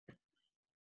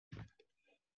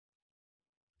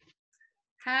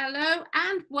Hello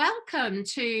and welcome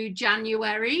to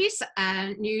January's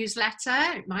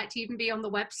newsletter. It might even be on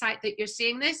the website that you're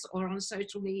seeing this or on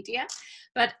social media.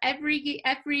 But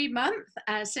every month,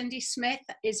 Cindy Smith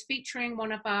is featuring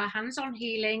one of our hands-on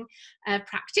healing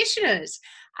practitioners.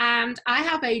 And I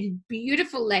have a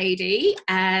beautiful lady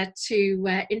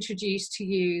to introduce to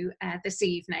you this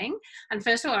evening. And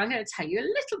first of all, I'm going to tell you a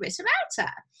little bit about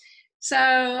her.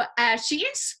 So she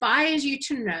inspires you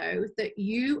to know that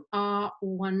you are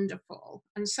wonderful.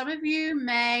 And some of you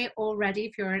may already,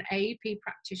 if you're an AEP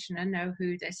practitioner, know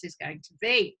who this is going to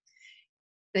be.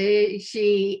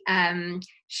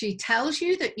 She tells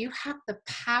you that you have the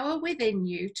power within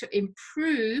you to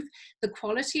improve the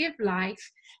quality of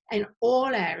life in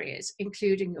all areas,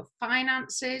 including your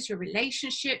finances, your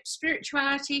relationships,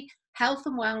 spirituality, health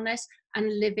and wellness,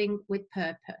 and living with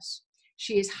purpose.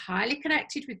 She is highly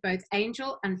connected with both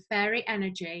angel and fairy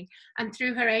energy, and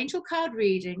through her angel card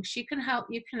reading, she can help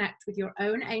you connect with your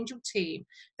own angel team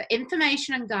for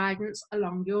information and guidance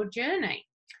along your journey.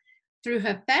 Through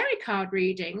her fairy card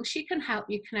reading, she can help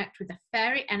you connect with the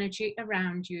fairy energy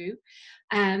around you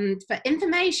and for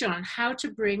information on how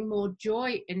to bring more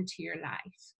joy into your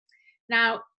life.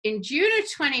 Now, in June of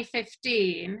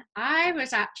 2015, I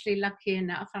was actually lucky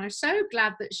enough, and I'm so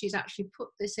glad that she's actually put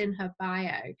this in her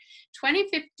bio.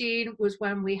 2015 was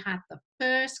when we had the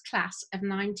first class of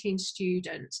 19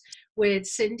 students with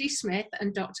Cindy Smith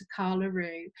and Dr. Carla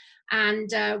Rue. And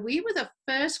we were the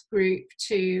first group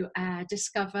to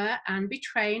discover and be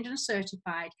trained and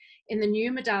certified in the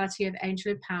new modality of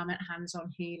angel empowerment hands-on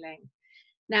healing.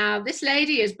 Now, this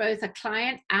lady is both a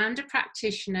client and a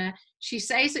practitioner. She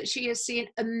says that she has seen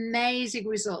amazing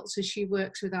results as she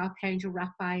works with Archangel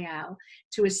Raphael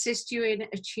to assist you in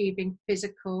achieving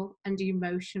physical and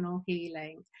emotional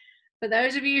healing. For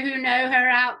those of you who know her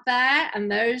out there and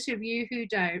those of you who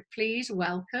don't, please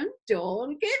welcome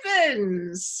Dawn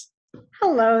Gibbons.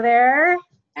 Hello there.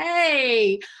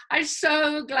 Hey, I'm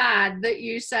so glad that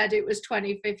you said it was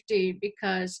 2015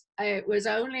 because it was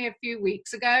only a few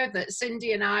weeks ago that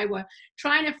Cindy and I were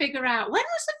trying to figure out when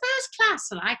was the first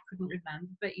class, and I couldn't remember,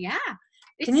 but yeah.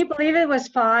 Can you believe it was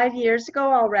 5 years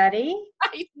ago already?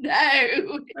 I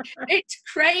know. It's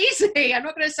crazy. I'm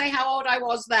not going to say how old I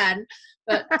was then,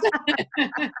 but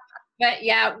but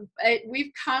yeah,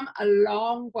 we've come a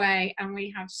long way and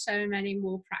we have so many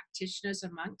more practitioners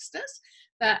amongst us.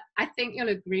 But I think you'll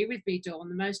agree with me, Dawn,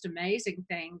 the most amazing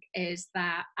thing is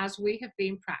that as we have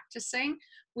been practicing,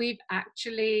 we've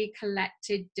actually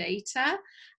collected data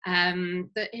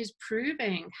that is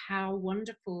proving how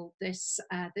wonderful this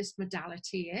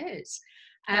modality is.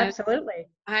 Absolutely.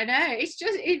 I know,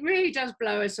 it really does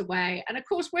blow us away. And of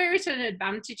course, we're at an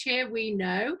advantage here, we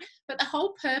know, but the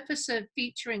whole purpose of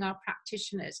featuring our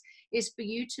practitioners is for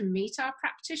you to meet our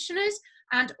practitioners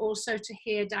and also to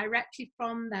hear directly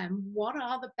from them what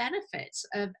are the benefits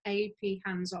of AEP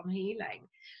hands-on healing.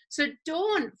 So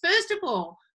Dawn, first of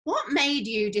all, what made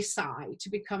you decide to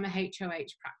become a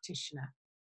HOH practitioner?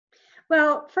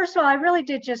 Well, first of all, I really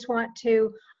did just want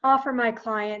to offer my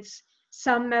clients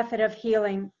some method of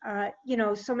healing.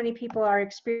 So many people are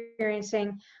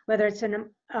experiencing, whether it's an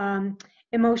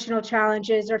emotional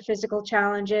challenges or physical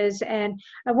challenges, and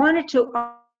I wanted to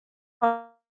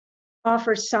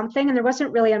offer something, and there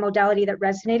wasn't really a modality that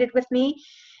resonated with me.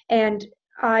 And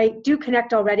I do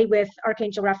connect already with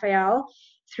Archangel Raphael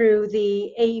through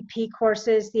the AEP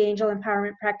courses, the Angel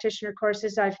Empowerment Practitioner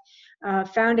courses. I've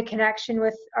found a connection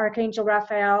with Archangel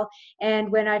Raphael,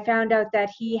 and when I found out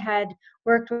that he had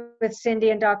worked with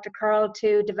Cindy and Dr. Carl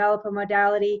to develop a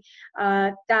modality,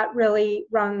 that really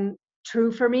rung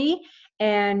true for me.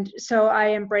 And so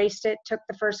I embraced it, took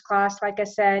the first class, like I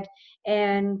said,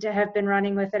 and have been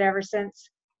running with it ever since.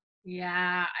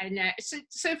 Yeah, I know.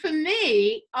 So for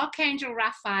me, Archangel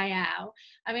Raphael,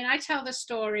 I mean, I tell the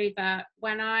story that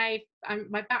when my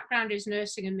background is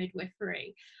nursing and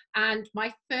midwifery, and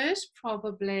my first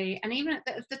probably, and even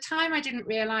at the time I didn't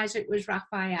realize it was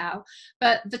Raphael,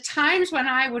 but the times when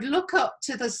I would look up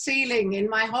to the ceiling in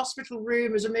my hospital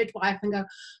room as a midwife and go,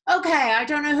 okay, I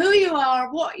don't know who you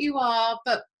are, what you are,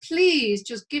 but please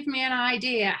just give me an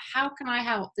idea. How can I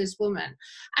help this woman?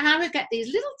 And I would get these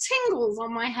little tingles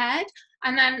on my head,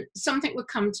 and then something would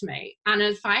come to me. And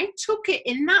if I took it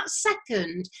in that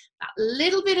second, that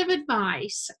little bit of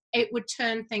advice, it would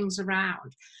turn things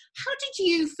around. How did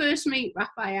you first meet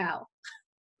Raphael?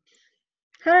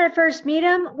 How did I first meet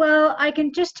him? Well, I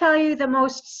can just tell you the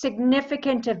most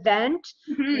significant event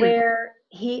where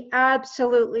he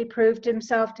absolutely proved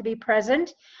himself to be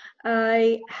present.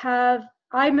 I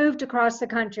moved across the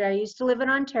country. I used to live in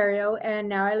Ontario, and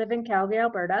now I live in Calgary,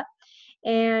 Alberta.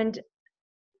 And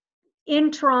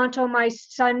in Toronto. My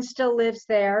son still lives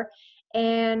there.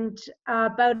 And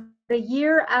about a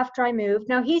year after I moved,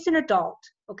 now he's an adult,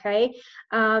 okay?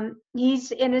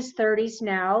 He's in his 30s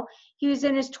now. He was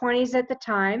in his 20s at the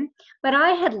time, but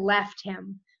I had left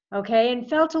him, okay, and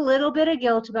felt a little bit of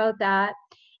guilt about that.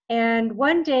 And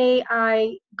one day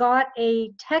I got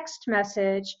a text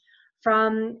message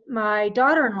from my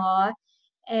daughter-in-law,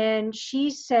 and she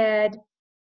said,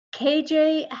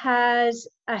 KJ has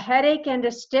a headache and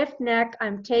a stiff neck.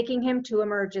 I'm taking him to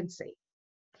emergency.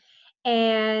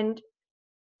 And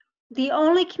the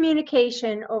only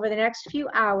communication over the next few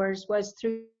hours was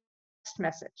through text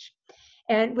message,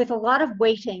 and with a lot of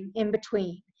waiting in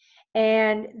between.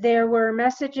 And there were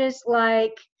messages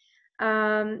like,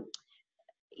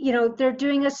 you know, they're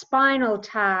doing a spinal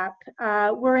tap,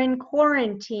 we're in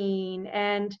quarantine,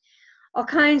 and all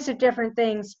kinds of different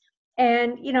things.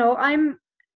 And, you know, I'm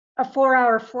a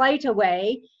 4-hour flight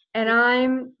away, and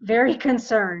I'm very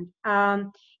concerned.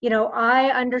 You know,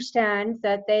 I understand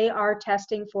that they are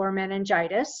testing for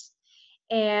meningitis,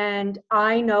 and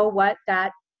I know what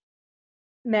that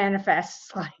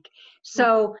manifests like.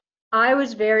 So I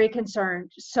was very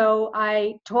concerned. So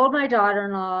I told my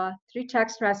daughter-in-law through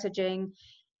text messaging,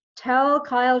 tell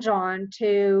Kyle John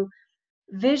to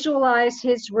visualize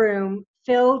his room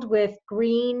filled with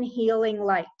green healing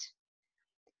light.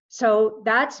 So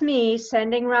that's me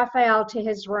sending Raphael to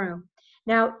his room.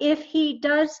 Now, if he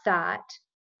does that,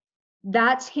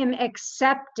 that's him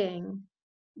accepting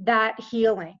that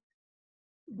healing,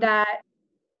 that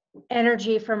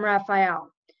energy from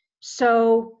Raphael.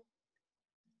 So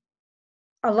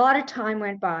a lot of time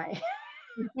went by.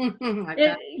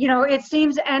 You know, it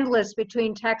seems endless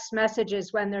between text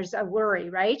messages when there's a worry,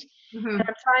 right?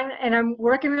 And I'm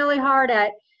working really hard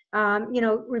at, you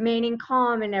know, remaining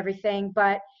calm and everything,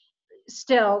 but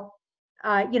still,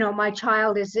 you know, my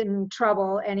child is in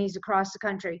trouble and he's across the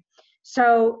country.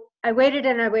 So I waited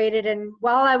and I waited. And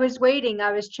while I was waiting,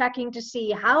 I was checking to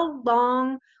see how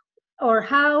long or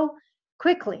how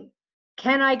quickly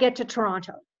can I get to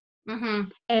Toronto.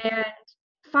 And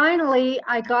finally,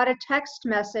 I got a text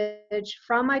message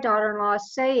from my daughter-in-law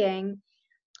saying,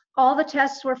 all the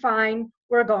tests were fine,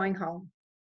 we're going home.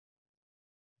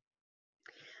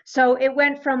 So it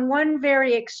went from one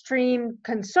very extreme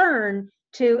concern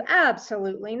to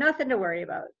absolutely nothing to worry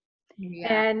about.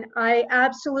 And I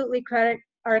absolutely credit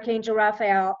Archangel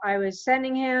Raphael. I was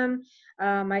sending him,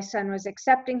 my son was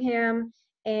accepting him,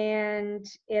 and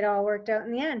it all worked out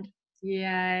in the end.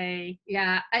 Yay.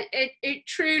 Yeah, it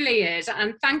truly is.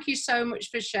 And thank you so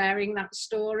much for sharing that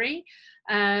story.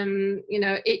 You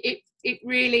know, it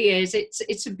really is.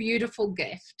 It's a beautiful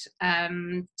gift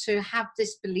to have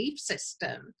this belief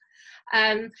system.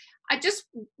 I just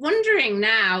wondering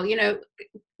now, you know,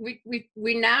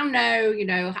 we now know, you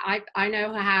know, I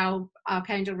know how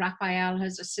Archangel Raphael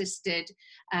has assisted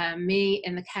me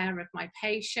in the care of my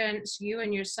patients, you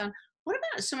and your son. What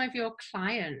about some of your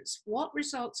clients? What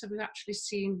results have you actually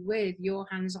seen with your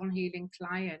hands-on healing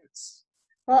clients?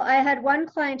 Well, I had one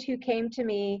client who came to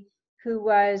me who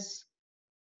was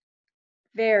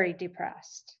very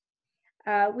depressed.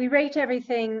 We rate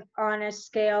everything on a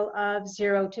scale of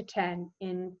 0 to 10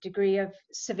 in degree of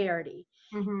severity.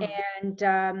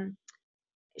 And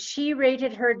she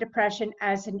rated her depression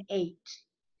as an 8.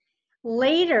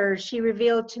 Later, she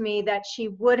revealed to me that she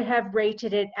would have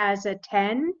rated it as a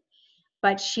 10,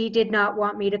 but she did not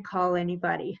want me to call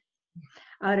anybody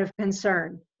out of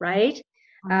concern, right?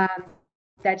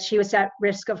 That she was at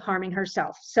risk of harming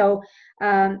herself. So,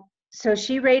 so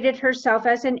she rated herself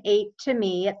as an 8 to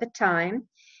me at the time.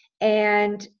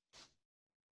 And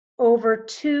over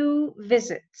 2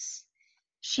 visits,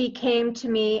 she came to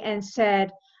me and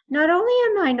said, not only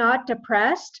am I not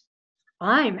depressed,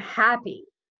 I'm happy.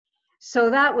 So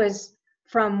that was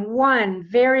from one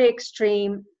very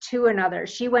extreme to another.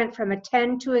 She went from a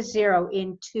 10 to a 0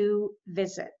 in 2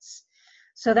 visits.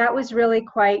 So that was really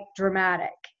quite dramatic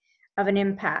of an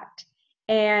impact.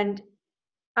 And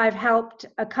I've helped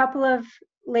a couple of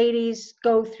ladies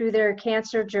go through their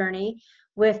cancer journey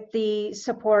with the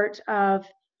support of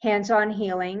hands-on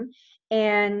healing.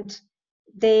 And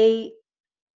they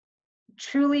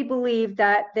truly believe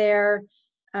that their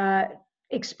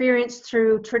experience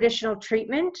through traditional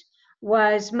treatment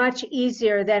was much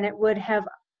easier than it would have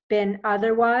been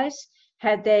otherwise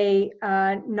had they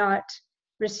not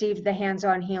received the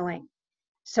hands-on healing.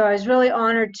 So I was really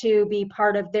honored to be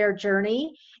part of their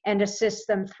journey and assist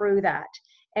them through that.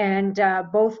 And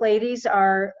both ladies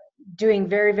are doing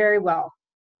very, very well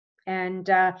and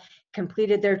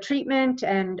completed their treatment,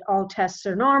 and all tests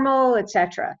are normal,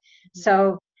 etc.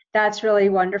 So that's really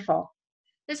wonderful.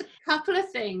 there's a couple of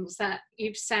things that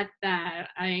you've said there.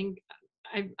 I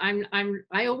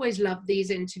always love these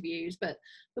interviews, but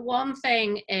the one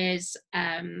thing is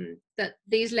that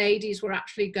these ladies were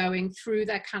actually going through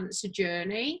their cancer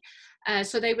journey.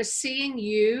 So they were seeing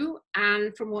you,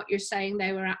 and from what you're saying,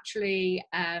 they were actually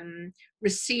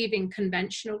receiving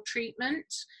conventional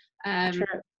treatment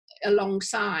Sure.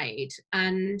 alongside.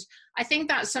 And I think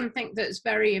that's something that's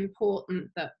very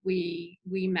important that we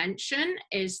mention,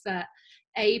 is that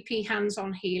AEP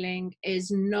hands-on healing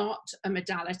is not a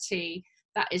modality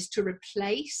that is to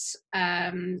replace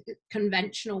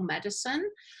conventional medicine.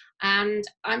 And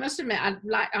I must admit,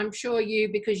 I'm sure you,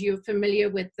 because you're familiar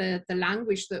with the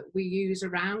language that we use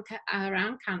around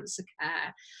cancer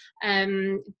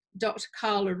care, Dr.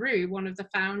 Carla Rue, one of the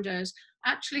founders,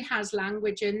 actually has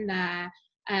language in there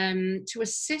to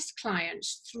assist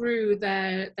clients through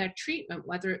their treatment,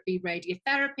 whether it be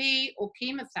radiotherapy or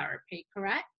chemotherapy,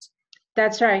 correct?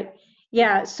 That's right.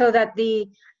 Yeah, so that the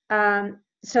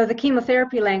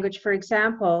chemotherapy language, for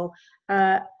example,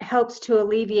 helps to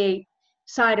alleviate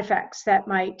side effects that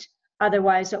might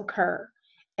otherwise occur,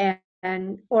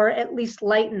 and or at least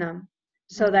lighten them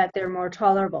so that they're more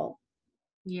tolerable.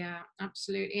 Yeah,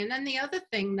 absolutely. And then the other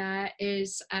thing there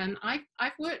is,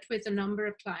 I've worked with a number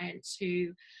of clients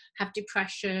who have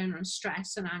depression and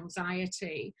stress and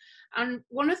anxiety. And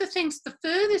one of the things, the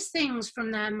furthest things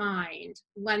from their mind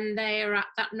when they are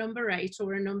at that number 8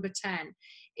 or a number 10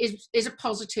 is a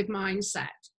positive mindset,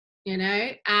 you know?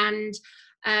 And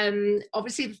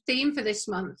obviously the theme for this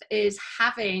month is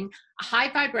having a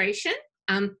high vibration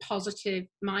and positive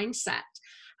mindset.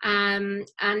 And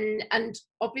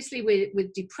obviously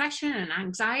with depression and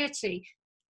anxiety,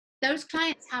 those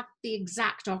clients have the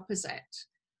exact opposite.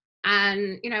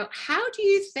 And how do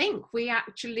you think we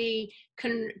actually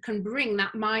can bring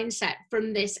that mindset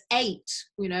from this 8,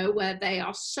 where they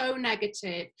are so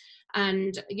negative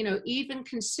and even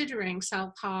considering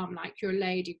self-harm like your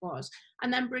lady was,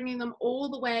 and then bringing them all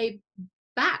the way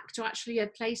back to actually a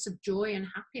place of joy and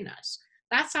happiness?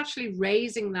 That's actually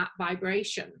raising that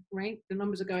vibration, right? The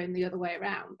numbers are going the other way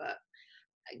around. But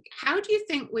how do you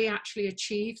think we actually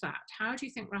achieve that? How do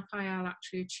you think Raphael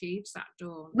actually achieves that,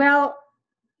 Dawn? Well,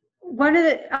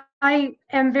 I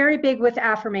am very big with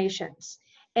affirmations,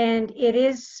 and it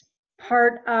is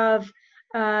part of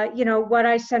what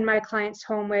I send my clients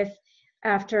home with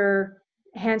after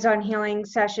hands-on healing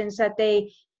sessions,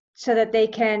 so that they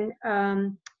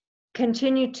can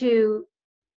continue to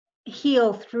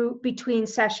heal through between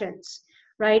sessions,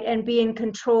 right, and be in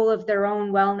control of their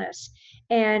own wellness.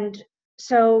 And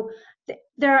so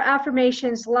there are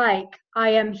affirmations like, I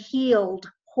am healed,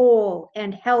 whole,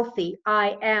 and healthy,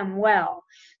 I am well.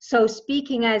 So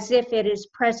speaking as if it is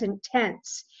present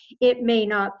tense. It may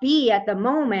not be at the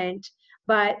moment,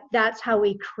 but that's how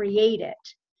we create it.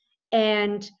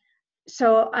 And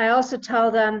so I also tell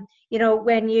them,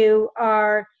 when you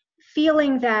are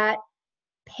feeling that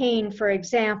pain, for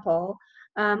example,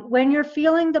 when you're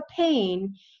feeling the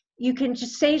pain, you can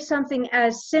just say something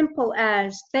as simple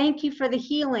as, thank you for the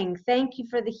healing, thank you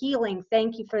for the healing,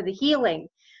 thank you for the healing.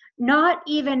 Not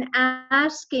even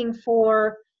asking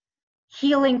for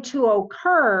healing to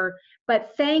occur,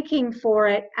 but thanking for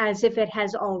it as if it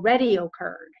has already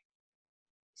occurred.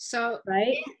 So,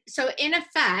 right? So in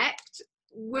effect,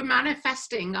 we're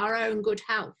manifesting our own good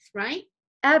health, right?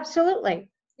 Absolutely.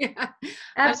 Yeah.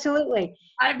 Absolutely.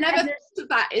 I've never thought of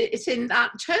that it's in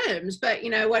that terms, but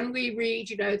when we read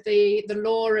the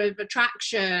law of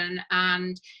attraction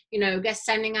and guess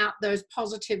sending out those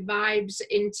positive vibes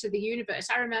into the universe.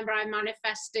 I remember I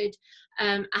manifested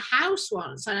a house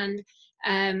once, and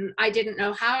I didn't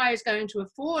know how I was going to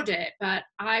afford it, but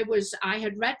I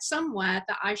had read somewhere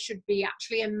that I should be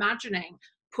actually imagining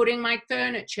putting my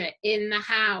furniture in the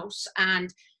house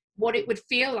and what it would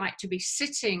feel like to be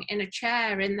sitting in a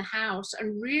chair in the house,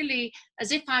 and really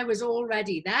as if I was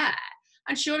already there.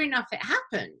 And sure enough, it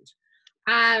happened.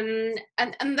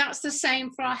 And that's the same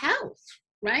for our health,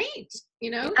 right?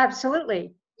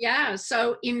 Absolutely. Yeah.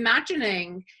 So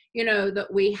imagining, that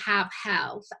we have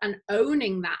health and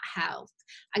owning that health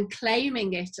and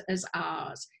claiming it as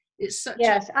ours. It's such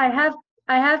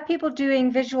I have people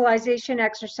doing visualization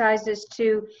exercises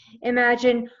to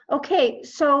imagine, okay,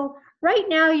 so right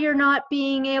now you're not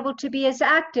being able to be as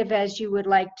active as you would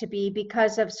like to be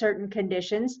because of certain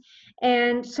conditions.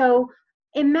 And so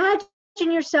imagine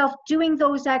yourself doing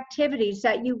those activities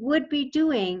that you would be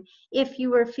doing if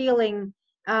you were feeling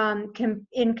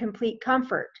in complete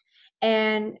comfort.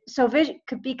 And so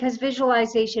because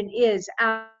visualization is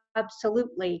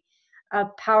absolutely a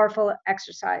powerful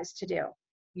exercise to do.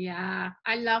 Yeah,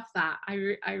 I love that. I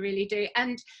really do.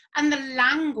 And the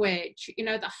language, you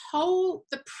know,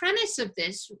 the premise of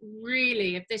this,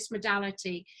 really, of this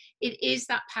modality, it is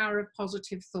that power of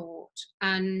positive thought,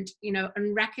 and, you know,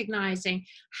 and recognizing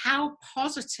how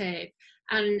positive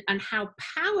and how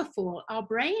powerful our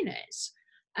brain is.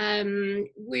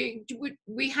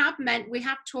 We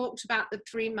have talked about the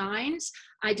three minds.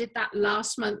 I did that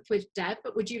last month with Deb,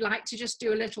 but would you like to just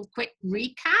do a little quick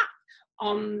recap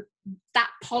on that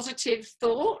positive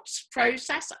thoughts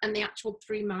process and the actual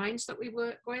three minds that we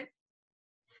work with?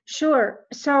 Sure.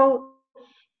 So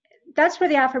that's where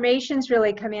the affirmations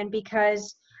really come in,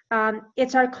 because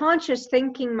it's our conscious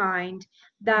thinking mind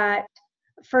that,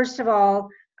 first of all,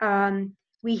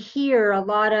 we hear a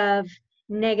lot of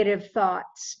negative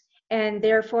thoughts, and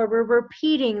therefore we're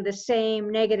repeating the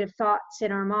same negative thoughts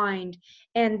in our mind,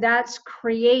 and that's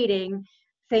creating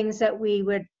things that we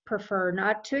would prefer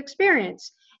not to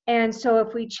experience. And so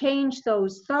if we change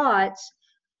those thoughts,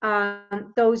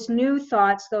 those new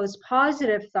thoughts, those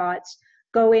positive thoughts,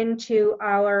 go into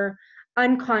our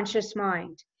unconscious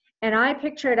mind. And I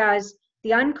picture it as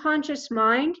the unconscious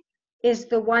mind is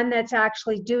the one that's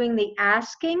actually doing the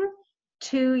asking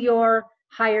to your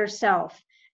higher self.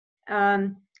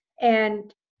 And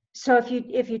so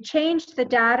if you change the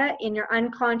data in your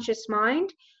unconscious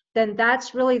mind, then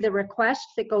that's really the request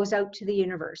that goes out to the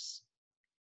universe.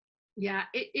 Yeah,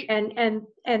 and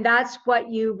that's what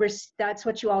you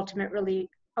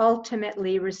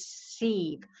ultimately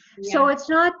receive. yeah. So it's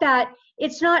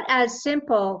not as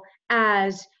simple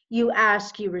as you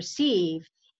ask, you receive.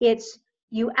 It's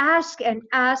you ask and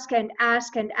ask and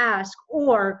ask and ask,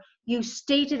 or you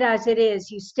state it as it is,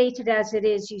 you state it as it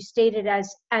is, you state it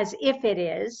as if it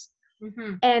is.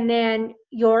 Mm-hmm. And then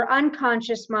your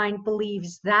unconscious mind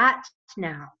believes that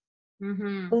now,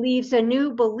 believes a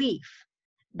new belief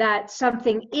that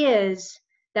something is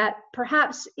that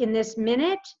perhaps in this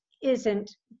minute isn't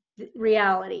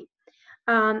reality.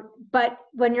 But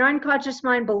when your unconscious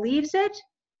mind believes it,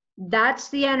 that's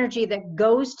the energy that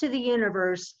goes to the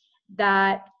universe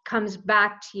that comes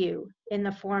back to you in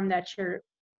the form that you're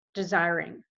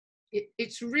desiring.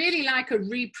 It's really like a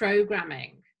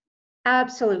reprogramming.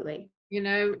 Absolutely. You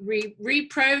know,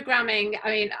 reprogramming.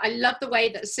 I mean, I love the way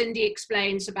that Cindy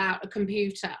explains about a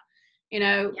computer. You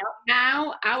know, Yep.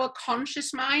 Now our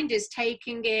conscious mind is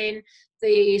taking in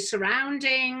the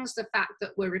surroundings, the fact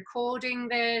that we're recording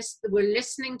this, that we're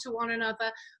listening to one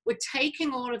another. We're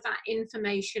taking all of that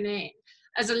information in.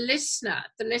 As a listener,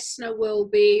 the listener will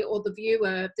be, or the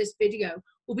viewer of this video,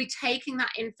 will be taking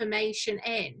that information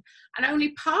in. And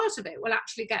only part of it will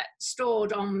actually get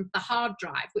stored on the hard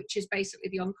drive, which is basically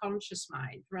the unconscious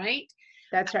mind, right?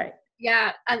 That's right.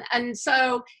 Yeah, and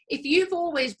so if you've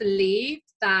always believed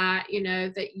that, you know,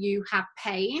 that you have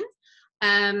pain,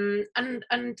 and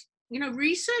you know,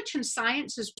 research and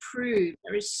science has proved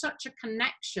there is such a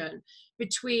connection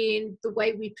between the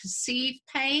way we perceive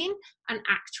pain and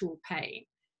actual pain.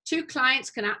 Two clients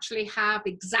can actually have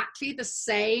exactly the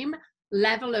same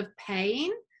level of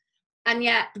pain, and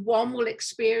yet one will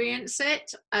experience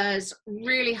it as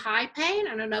really high pain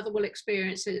and another will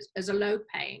experience it as a low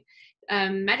pain.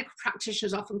 Medical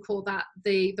practitioners often call that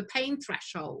the pain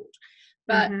threshold.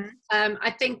 But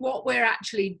I think what we're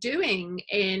actually doing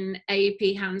in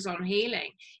AEP Hands-On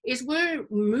Healing is we're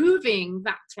moving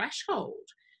that threshold.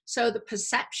 So the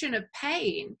perception of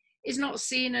pain is not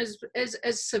seen as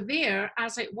severe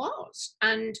as it was.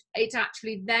 And it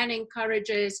actually then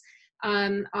encourages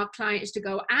our clients to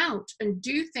go out and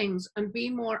do things and be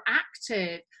more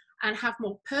active and have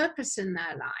more purpose in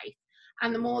their life.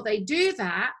 And the more they do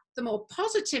that, the more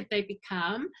positive they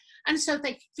become. And so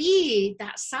they feed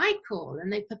that cycle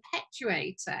and they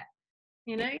perpetuate it.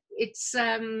 You know, it's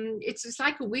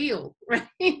like a wheel, right?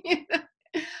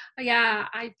 Yeah,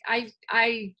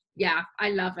 I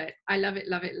love it. I love it,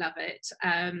 love it, love it.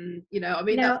 You know, I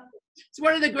mean, it's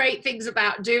one of the great things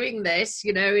about doing this,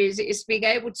 you know, is being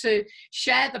able to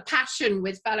share the passion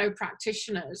with fellow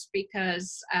practitioners,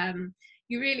 because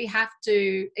you really have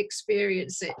to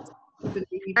experience it.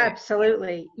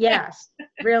 Absolutely. Yes,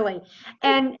 really.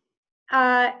 And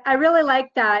I really like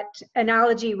that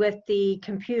analogy with the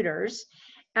computers.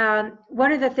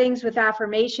 One of the things with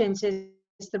affirmations is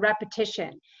the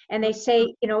repetition. And they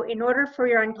say, you know, in order for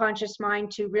your unconscious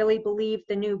mind to really believe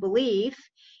the new belief,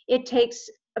 it takes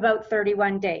about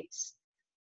 31 days.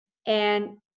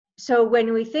 And so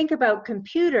when we think about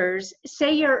computers,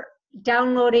 say you're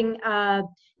downloading a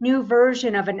new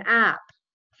version of an app.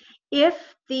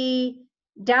 If the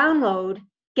download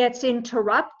gets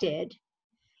interrupted,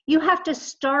 you have to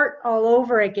start all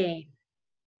over again,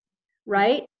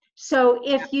 right? So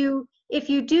if if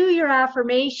you do your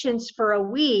affirmations for a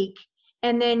week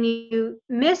and then you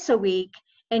miss a week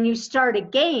and you start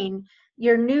again,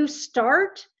 your new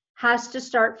start has to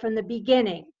start from the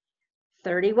beginning,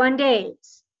 31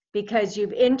 days, because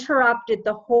you've interrupted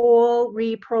the whole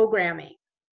reprogramming.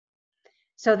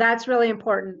 So that's really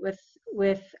important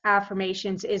with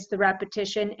affirmations, is the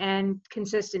repetition and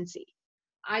consistency.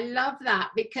 I love that,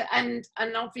 because and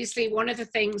obviously one of the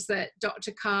things that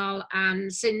Dr. Carl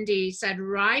and Cindy said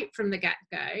right from the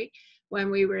get-go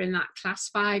when we were in that class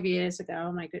 5 years ago,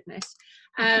 oh my goodness,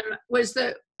 was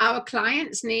that our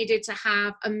clients needed to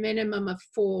have a minimum of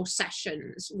 4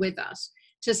 sessions with us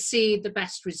to see the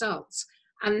best results.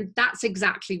 And that's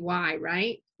exactly why,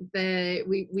 right?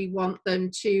 We want them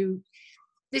to,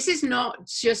 this is not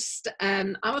just,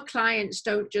 our clients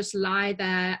don't just lie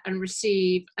there and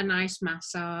receive a nice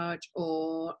massage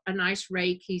or a nice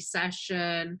Reiki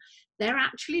session. They're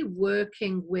actually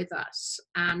working with us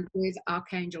and with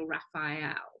Archangel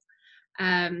Raphael.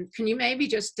 Can you maybe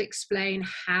just explain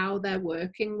how they're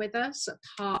working with us,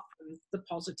 apart from the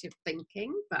positive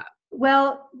thinking?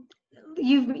 Well,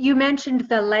 you mentioned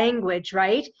the language,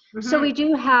 right? Mm-hmm. So we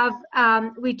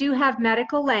do have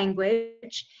medical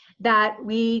language that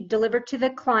we deliver to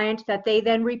the client that they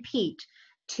then repeat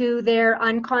to their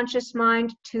unconscious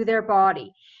mind, to their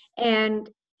body. And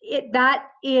that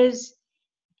is,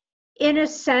 in a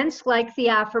sense, like the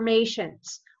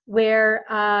affirmations, where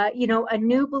a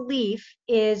new belief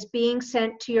is being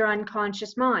sent to your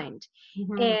unconscious mind.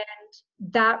 Mm-hmm. And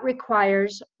that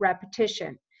requires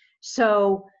repetition.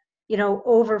 So,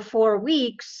 over 4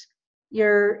 weeks,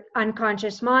 your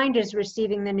unconscious mind is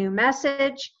receiving the new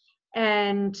message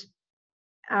and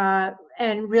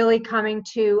really coming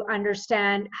to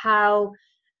understand how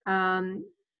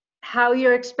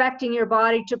you're expecting your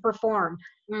body to perform.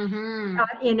 Mm-hmm.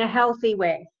 In a healthy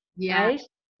way. Yeah. Right?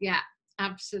 Yeah,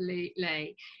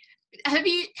 absolutely. Have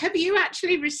you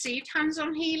actually received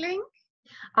hands-on healing?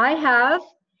 I have.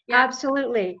 Yeah.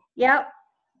 Absolutely. Yep.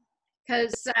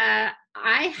 Because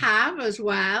I have as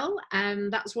well,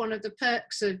 and that's one of the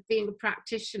perks of being a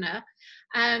practitioner.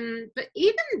 But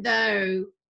even though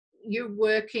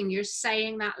you're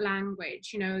saying that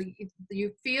language,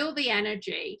 you feel the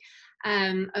energy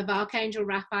of Archangel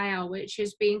Raphael, which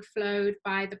is being flowed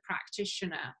by the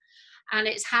practitioner. And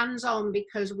it's hands-on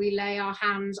because we lay our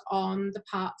hands on the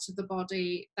parts of the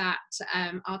body that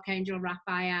Archangel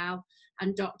Raphael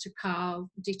and Dr. Carl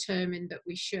determined that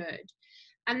we should.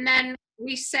 And then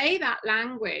we say that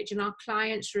language and our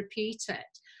clients repeat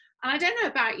it. And I don't know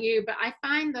about you, but I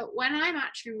find that when I'm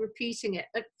actually repeating it,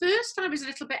 at first I was a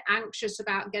little bit anxious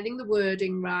about getting the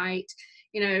wording right,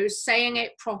 saying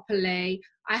it properly.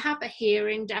 I have a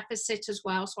hearing deficit as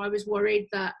well. So I was worried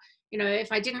that,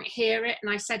 if I didn't hear it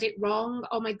and I said it wrong,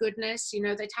 oh my goodness, they'd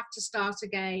have to start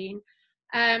again.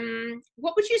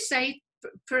 What would you say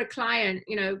for a client,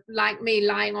 like me,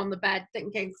 lying on the bed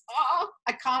thinking, oh,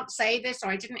 I can't say this,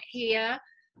 or I didn't hear?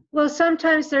 Well,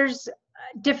 sometimes there's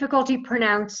difficulty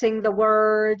pronouncing the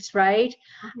words, right?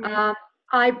 Mm-hmm.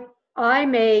 I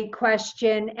may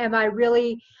question, am I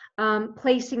really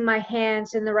placing my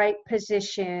hands in the right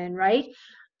position, right?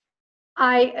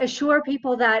 I assure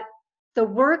people that the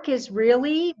work is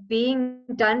really being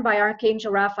done by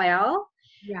Archangel Raphael,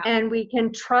 yeah. And we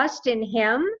can trust in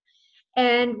him.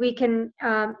 And we can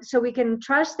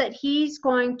trust that he's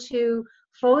going to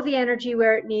flow the energy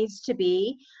where it needs to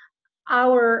be.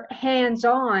 Our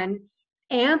hands-on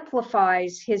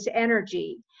amplifies his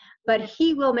energy, but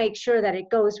he will make sure that it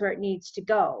goes where it needs to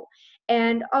go.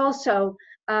 And also,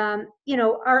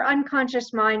 our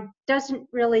unconscious mind doesn't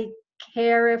really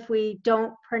care if we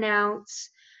don't pronounce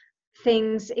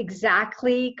things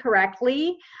exactly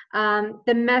correctly.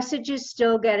 The message is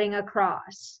still getting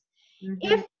across.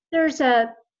 Mm-hmm.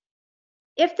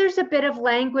 If there's a bit of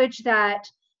language that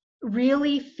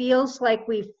really feels like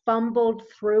we've fumbled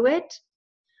through it,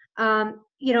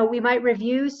 we might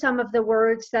review some of the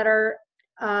words that are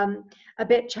a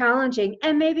bit challenging,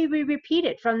 and maybe we repeat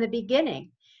it from the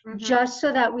beginning, mm-hmm. just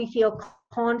so that we feel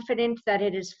confident that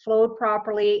it has flowed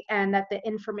properly and that the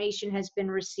information has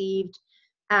been received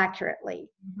accurately.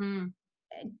 Mm-hmm.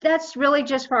 That's really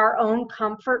just for our own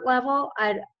comfort level.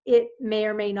 It may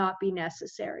or may not be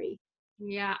necessary.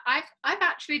 Yeah, I've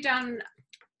actually done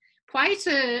quite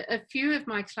a few of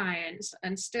my clients,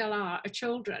 and still are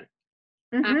children,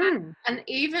 mm-hmm. and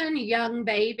even young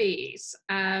babies.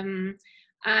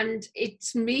 And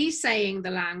it's me saying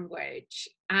the language,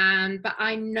 but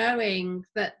I'm knowing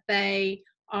that they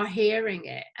are hearing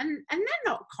it, and they're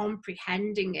not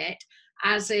comprehending it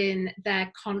as in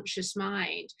their conscious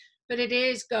mind, but it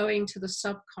is going to the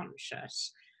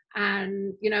subconscious.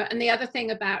 And, you know, and the other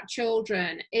thing about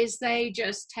children is they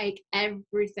just take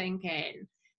everything in.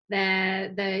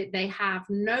 They have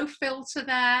no filter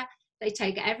there. They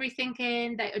take everything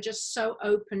in. They are just so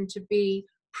open to be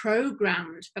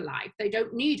programmed for life. They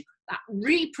don't need that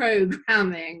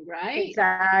reprogramming, right?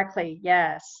 Exactly.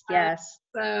 Yes. Yes.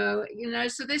 So, you know,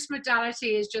 so this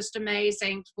modality is just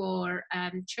amazing for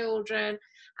children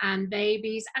and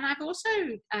babies. And I've also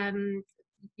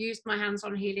used my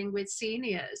hands-on healing with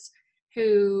seniors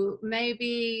who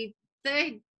maybe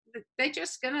they're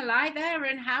just going to lie there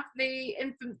and have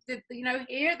you know,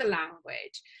 hear the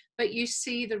language, but you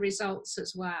see the results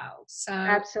as well. So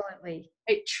Absolutely.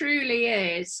 it truly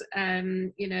is,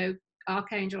 you know,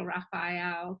 Archangel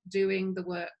Raphael doing the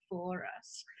work for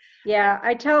us. Yeah,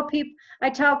 I tell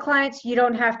clients, you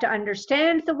don't have to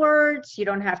understand the words, you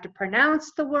don't have to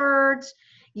pronounce the words,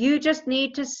 you just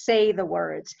need to say the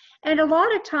words. And a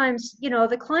lot of times, you know,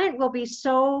 the client will be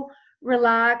so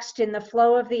relaxed in the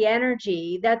flow of the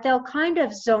energy that they'll kind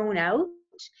of zone out.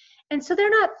 And so they're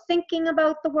not thinking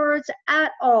about the words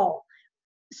at all.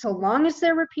 So long as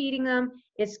they're repeating them,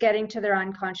 it's getting to their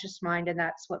unconscious mind, and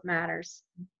that's what matters.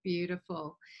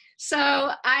 Beautiful. So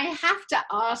I have to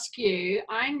ask you,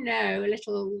 I know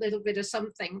a little bit of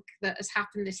something that has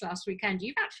happened this last weekend.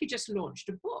 You've actually just launched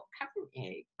a book, haven't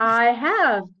you? I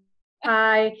have.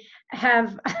 I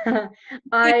have.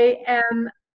 I am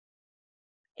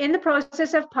in the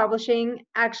process of publishing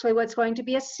actually what's going to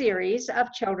be a series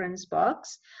of children's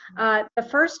books. The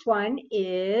first one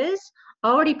is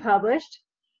already published.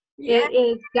 Yeah. It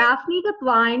is Daphne the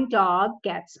Blind Dog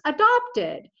Gets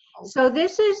Adopted. So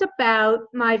this is about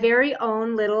my very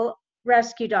own little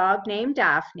rescue dog named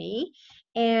Daphne.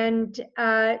 And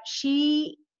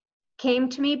she came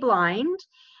to me blind.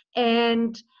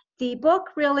 And the book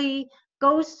really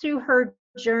goes through her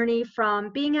journey from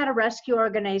being at a rescue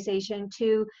organization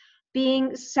to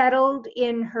being settled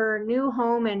in her new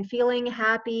home and feeling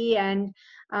happy and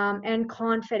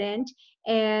confident.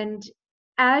 And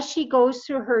as she goes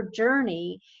through her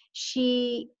journey,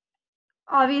 she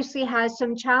obviously has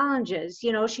some challenges.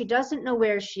 You know, she doesn't know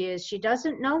where she is, she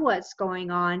doesn't know what's going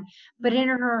on, but in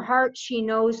her heart, she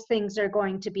knows things are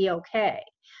going to be okay.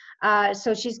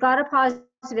 So she's got a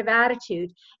positive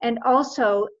attitude. And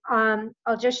also,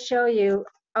 I'll just show you,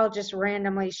 I'll just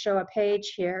randomly show a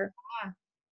page here.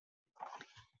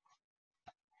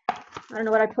 I don't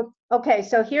know what I put. Okay,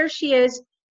 so here she is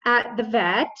at the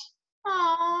vet,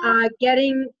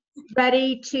 getting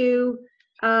ready to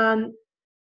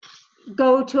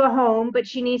go to a home, but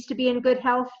she needs to be in good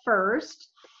health first.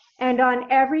 And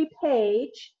on every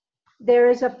page, there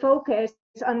is a focus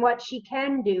on what she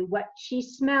can do, what she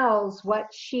smells, what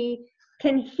she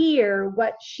can hear,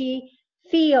 what she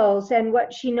feels, and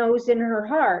what she knows in her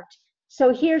heart.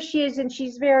 So here she is, and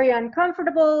she's very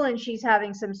uncomfortable, and she's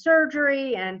having some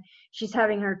surgery, and she's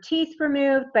having her teeth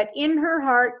removed. But in her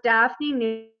heart, Daphne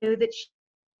knew that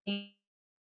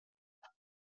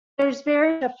there's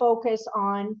very a focus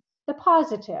on the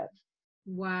positive.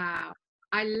 Wow.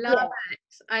 I love it.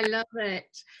 I love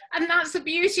it. And that's the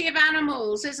beauty of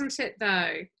animals, isn't it,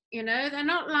 though? You know, they're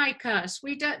not like us.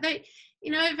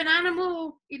 You know, if an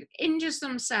animal injures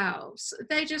themselves,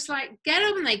 they just like get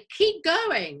up and they keep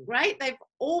going, right? They've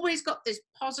always got this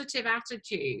positive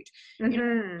attitude. You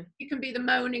know, you can be the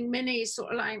moaning Minnie,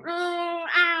 sort of like, oh,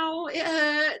 ow, it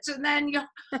hurts. And then you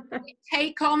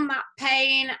take on that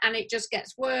pain and it just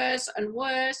gets worse and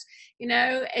worse. You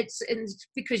know, it's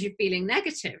because you're feeling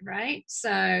negative, right?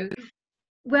 So.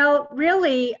 Well,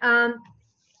 really,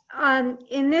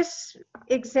 in this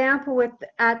example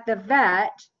at the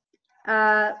vet,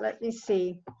 let me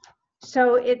see.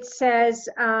 So it says,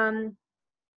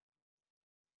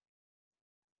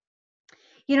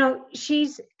 you know,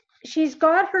 she's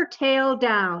got her tail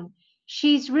down.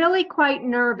 She's really quite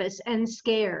nervous and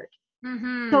scared.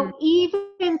 So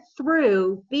even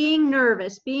through being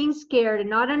nervous, being scared, and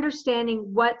not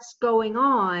understanding what's going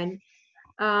on,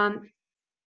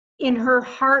 in her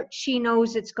heart, she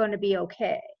knows it's going to be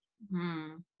okay.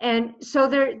 And so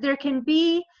there can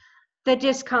be the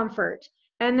discomfort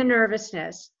and the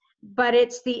nervousness, but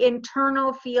it's the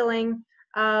internal feeling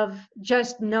of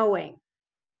just knowing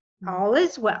all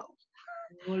is well.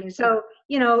 So,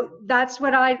 you know, that's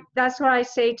what I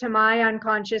say to my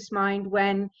unconscious mind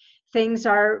when things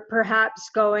are perhaps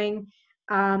going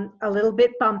a little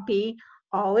bit bumpy.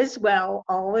 All is well,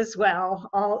 all is well,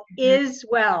 all is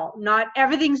well. Not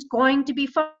everything's going to be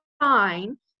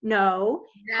fine. No,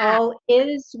 all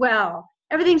is well.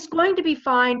 Everything's going to be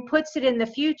fine puts it in the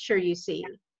future, you see.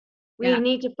 We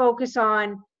need to focus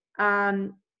on,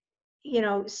 you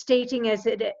know, stating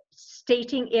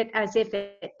it as if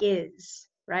it is.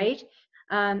 right?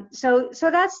 So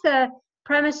that's the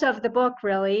premise of the book,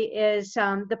 really, is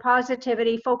the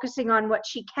positivity, focusing on what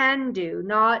she can do,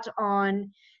 not on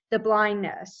the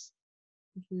blindness.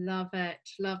 Love it,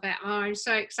 love it. Oh, I'm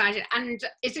so excited. And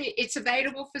it's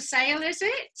available for sale, is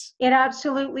it? It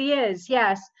absolutely is,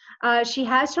 yes. She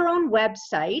has her own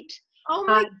website, Oh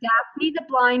my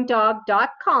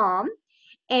DaphneTheBlindDog.com,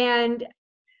 and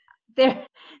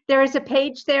there is a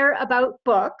page there about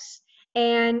books,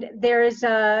 and there is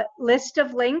a list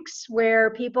of links where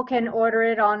people can order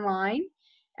it online.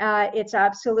 It's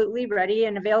absolutely ready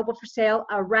and available for sale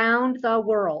around the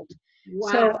world.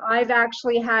 Wow. So I've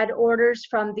actually had orders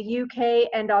from the UK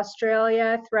and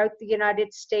Australia, throughout the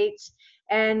United States,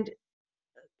 and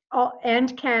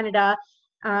Canada,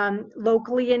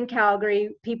 locally in Calgary,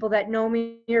 people that know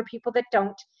me or people that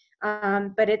don't.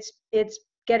 But it's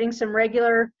getting some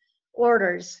regular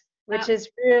orders, which is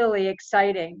really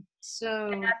exciting.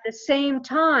 So, and at the same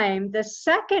time, the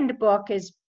second book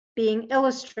is being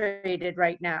illustrated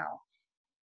right now.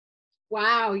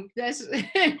 wow, that's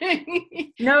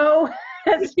No,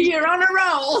 you're on a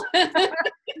roll.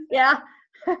 yeah.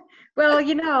 Well,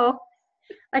 you know,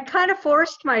 I kind of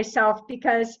forced myself,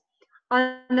 because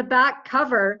on the back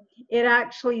cover, it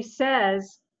actually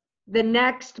says the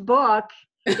next book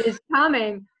is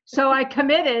coming. So I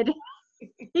committed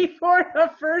before the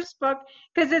first book,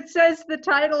 because it says the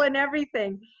title and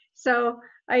everything. So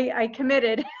I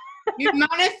committed. You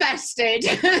manifested.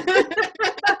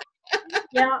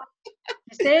 Yeah.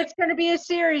 You say it's going to be a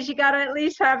series, you got to at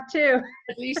least have two.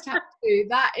 At least have to.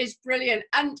 That is brilliant.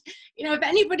 And, you know, if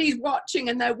anybody's watching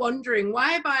and they're wondering,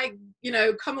 why have I, you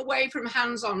know, come away from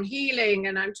hands-on healing,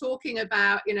 and I'm talking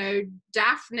about, you know,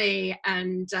 Daphne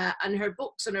and her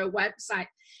books and her website.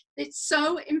 It's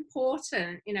so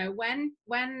important, you know, when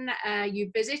you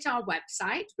visit our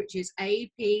website, which is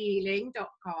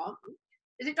aephealing.com.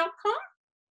 Is it .com?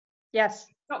 Yes.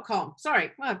 .com.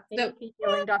 Sorry. Well,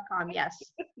 aephealing.com. Yes.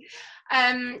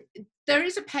 There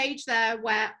is a page there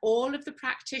where all of the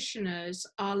practitioners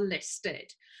are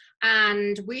listed,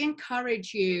 and we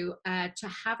encourage you to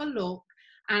have a look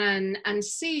and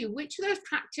see which of those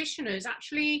practitioners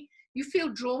actually you feel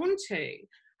drawn to.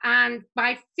 And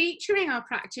by featuring our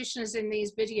practitioners in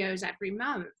these videos every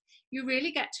month, you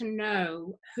really get to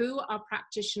know who our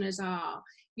practitioners are.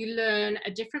 You learn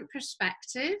a different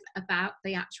perspective about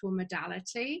the actual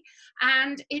modality,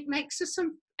 and it makes for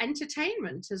some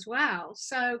entertainment as well.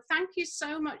 So thank you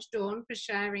so much, Dawn, for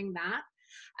sharing that.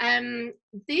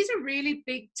 These are really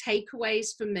big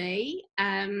takeaways for me.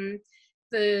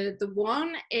 The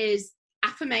one is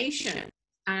affirmation,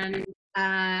 and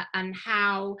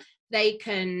how they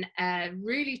can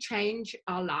really change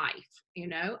our life, you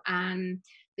know, and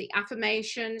the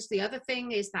affirmations. The other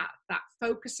thing is that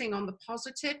focusing on the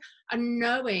positive and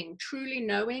knowing, truly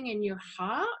knowing in your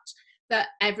heart that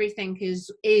everything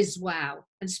is well,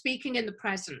 and speaking in the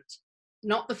present,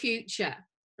 not the future,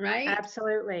 right?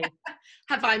 Absolutely.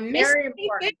 Have I missed Very anything?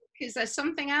 important. Is there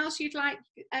something else you'd like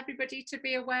everybody to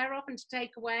be aware of and to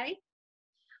take away?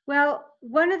 Well,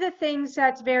 one of the things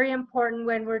that's very important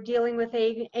when we're dealing with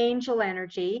angel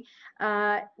energy,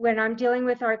 when I'm dealing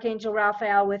with Archangel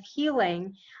Raphael with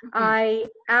healing, I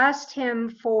asked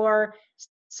him for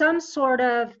some sort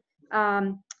of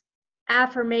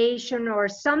affirmation or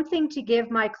something to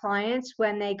give my clients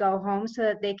when they go home, so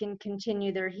that they can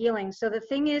continue their healing. So the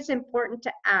thing is important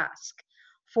to ask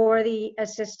for the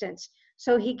assistance.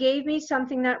 So he gave me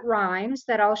something that rhymes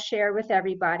that I'll share with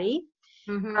everybody.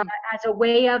 As a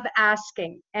way of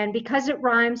asking. And because it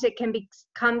rhymes, it can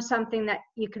become something that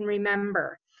you can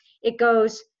remember. It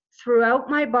goes, throughout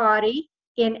my body,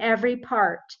 in every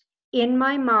part, in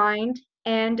my mind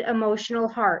and emotional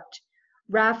heart.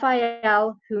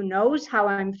 Raphael, who knows how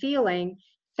I'm feeling,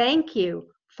 thank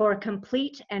you for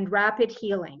complete and rapid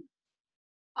healing.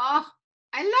 Oh,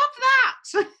 I love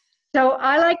that. So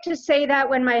I like to say that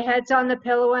when my head's on the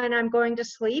pillow and I'm going to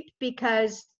sleep,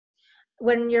 because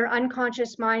when your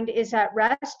unconscious mind is at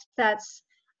rest, that's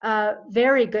a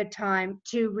very good time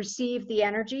to receive the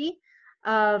energy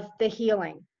of the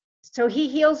healing. So he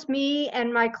heals me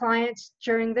and my clients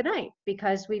during the night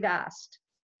because we've asked.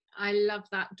 I love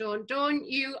that, Dawn. Dawn,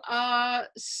 you are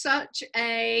such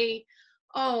a,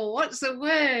 oh, what's the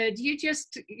word? You're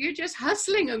just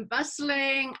hustling and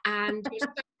bustling, and you're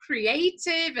so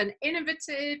creative and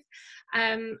innovative.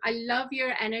 I love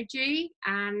your energy,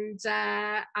 and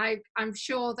I'm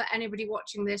sure that anybody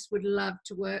watching this would love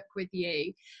to work with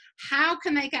you. How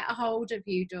can they get a hold of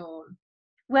you, Dawn?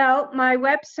 Well, my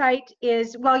website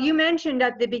is, well, you mentioned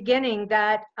at the beginning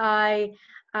that I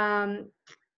want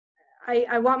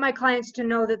my clients to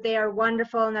know that they are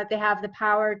wonderful and that they have the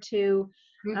power to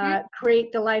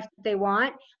create the life that they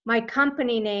want. My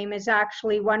company name is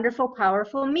actually Wonderful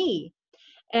Powerful Me,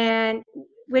 and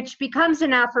which becomes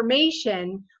an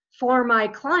affirmation for my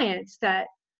clients that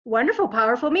wonderful,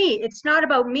 powerful me. It's not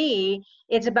about me,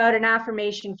 it's about an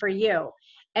affirmation for you.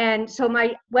 And so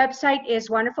my website is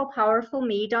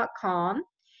wonderfulpowerfulme.com,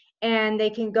 and they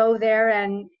can go there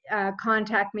and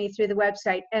contact me through the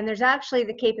website. And there's actually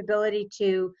the capability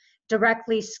to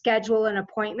directly schedule an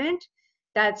appointment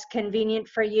that's convenient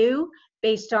for you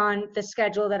based on the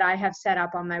schedule that I have set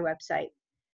up on my website.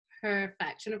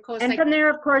 Perfect. And of course, and from there,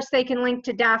 of course, they can link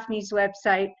to Daphne's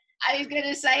website. I was going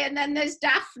to say, and then there's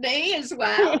Daphne as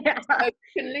well. Yeah. So you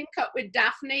can link up with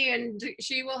Daphne and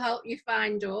she will help you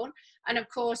find Dawn. And of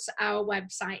course, our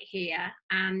website here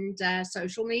and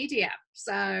social media.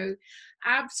 So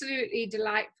absolutely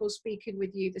delightful speaking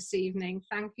with you this evening.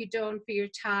 Thank you, Dawn, for your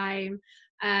time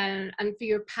and for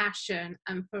your passion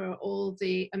and for all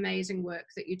the amazing work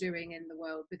that you're doing in the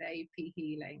world with AEP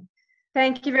Healing.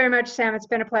 Thank you very much, Sam. It's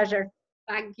been a pleasure.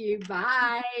 Thank you.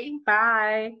 Bye.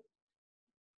 Bye.